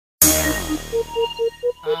Let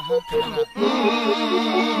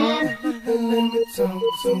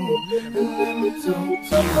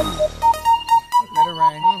it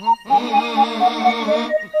rain.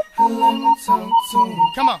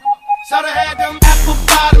 Come on. So they had them apple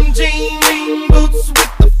bottom jean boots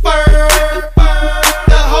with the fur.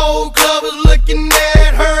 The whole club was looking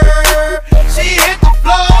at her. She hit the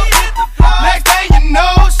floor. Next thing you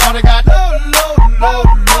know, so they got low.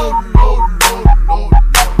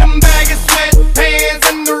 Them baggy sweatpants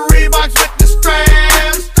and the Reeboks with the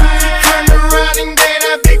straps. Turned around and gave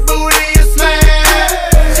that big booty a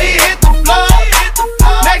slam. She hit the floor.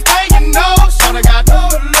 Next thing you know, so they got low.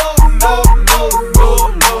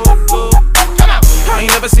 I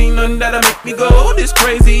ain't never seen nothing that'll make me go this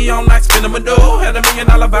crazy all night spinning my dough. Had $1 million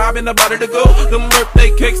vibe in the body to go. Them birthday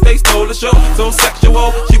cakes, they stole the show. So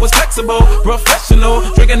sexual, she was flexible, professional,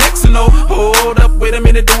 drinking Xano. Hold up, wait a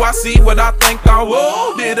minute, do I see what I think I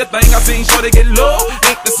will? Did a thing I seen, sure they get low.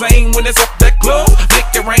 Ain't the same when it's up that close. Make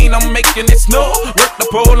it rain, I'm making it snow. Work the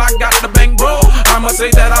pole, I got the bang bro. I must say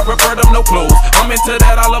that I prefer them no clothes. I'm into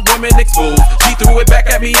that, I love women exposed. She threw it back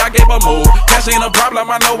at me, I gave her more. Cash ain't a problem,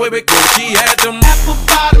 I know where it goes. She had them apple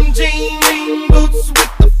bottom jean boots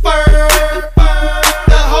with the fur.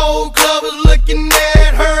 The whole club was looking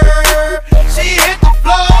at her. She hit the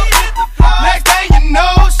floor. Next thing you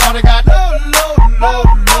know, so they got low.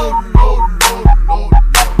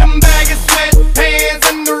 Them baggy sweatpants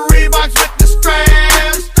and the Reeboks with the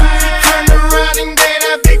straps. Turned around and gave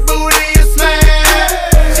that big booty a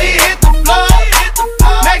slam. She hit the floor.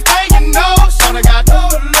 Next thing you know, so they got low.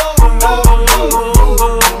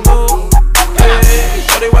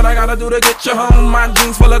 What I gotta do to get you home? My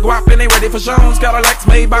jeans full of guap and they ready for shows. Got a Lex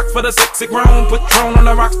Maybach for the sexy grown. Patron on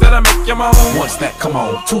the rocks that'll make you moan. 1 stat, come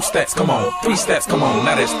on. 2 stats, come on. 3 stats, come on.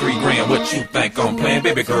 Now that's 3 grand. What you think I'm playing?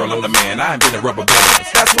 Baby girl, I'm the man. I ain't been a rubber band.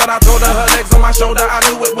 That's what I told her. Her legs on my shoulder. I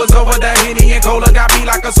knew it was over. That Henny and Cola got me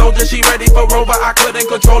like a soldier. She ready for Rover. I couldn't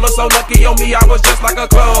control her. So lucky on me, I was just like a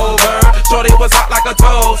clover. Shorty was hot like a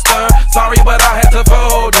toaster. Sorry, but I had to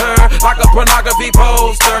fold her like a pornography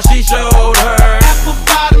poster. She showed her apple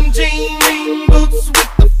bottom jean boots with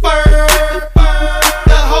the fur.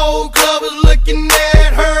 The whole club was looking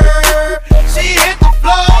at her. She hit the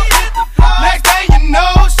floor. Next thing you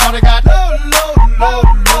know, so they got low.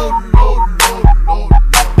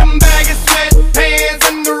 Them baggy sweatpants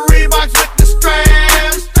and the Reeboks with the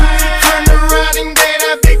straps. Turned around and gave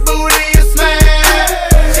that big booty a slam.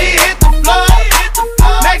 She hit the floor.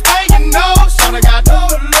 Next thing you know, so they got low.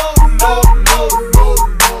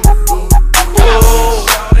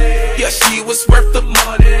 Yeah, she was worth the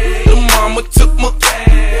money. The mama took my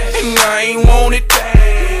cash, and I ain't want it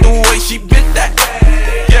back. The way she bit that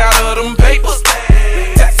ass, got her them papers,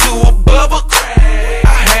 tattoo above her crack.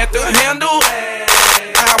 I had to handle it.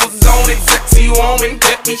 I was on it, sexy woman,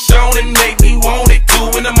 kept me showing, made me want it.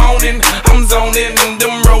 2 in the morning, I'm zoning, and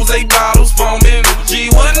them rose bottles foaming. She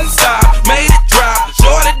wouldn't stop, made it drop.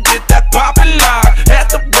 Shorty did that poppin' lock, had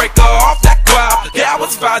to break her off that guap. Yeah, I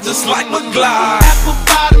was fine just like McGlide. Apple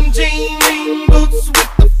bottom jean boots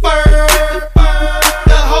with the fur.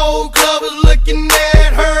 The whole club was looking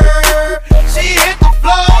at her. She hit the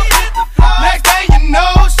floor. Next thing you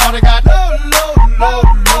know, so they got low.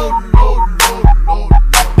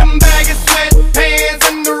 Them baggy sweatpants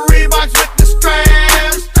and the Reeboks with the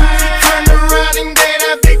straps. Turned around and gave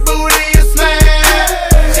that big booty a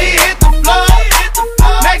slam. She hit the floor.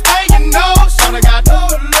 Next thing you know, so they got low.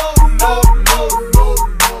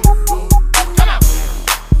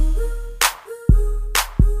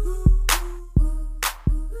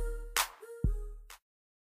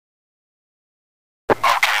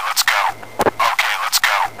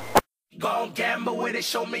 Gon' gamble with it,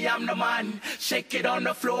 show me I'm the man. Shake it on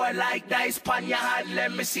the floor like dice, pan your hand.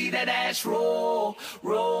 Let me see that ass roll,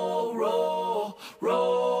 roll, roll,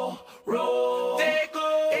 roll, roll. There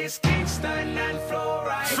go. It's Kingston and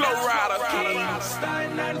Florida. Florida.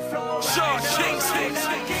 Kingston and Florida. Sean Kingston.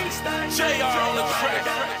 JR on the track.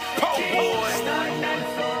 Po boy.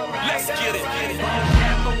 Let's get it.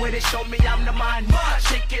 With it, show me I'm the man.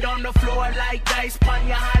 Shake it on the floor like dice, pan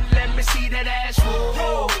your hand. Let me see that ass roll,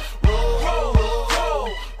 roll, roll, roll,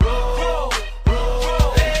 roll,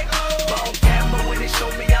 roll. Gon' gamble with it, show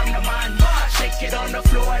me I'm the man. Shake it on the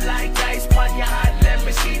floor like dice, pan your hand. Let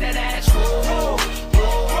me see that ass roll, roll,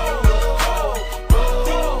 roll,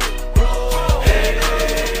 roll, roll. Hey,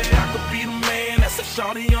 I could be the man, that's a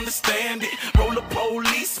shawty understand it. Roll the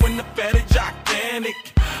police when the fatty gigantic.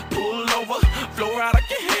 Pull over, floor out, I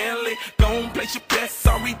can handle it. Gon' place your bets,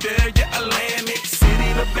 sorry there, yeah, Atlantic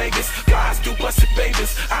City to Vegas, flies through busted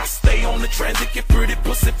babies. I stay on the transit, get pretty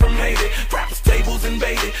pussy from Haiti. Rappers, tables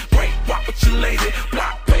invaded, break, rock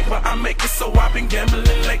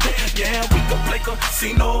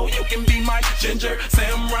casino. You can be my ginger,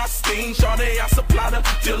 Sam Rothstein. Shawty, I supply the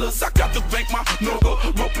dealers. I got to bank my no-go,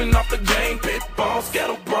 roping off the game. Pit balls,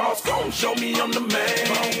 ghetto bras, gon' show me I'm the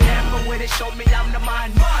man. Gamble with it, show me I'm the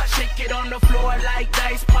man. Shake it on the floor like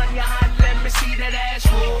dice, pon your hand. Let me see that ass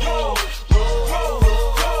roll, roll, roll,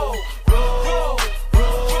 roll, roll, roll.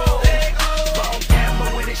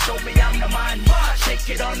 Gamble with it, show me I'm the man. Shake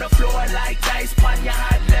it on the floor like dice, pon your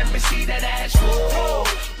hand. Let me see that ass roll, roll,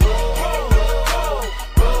 roll, roll.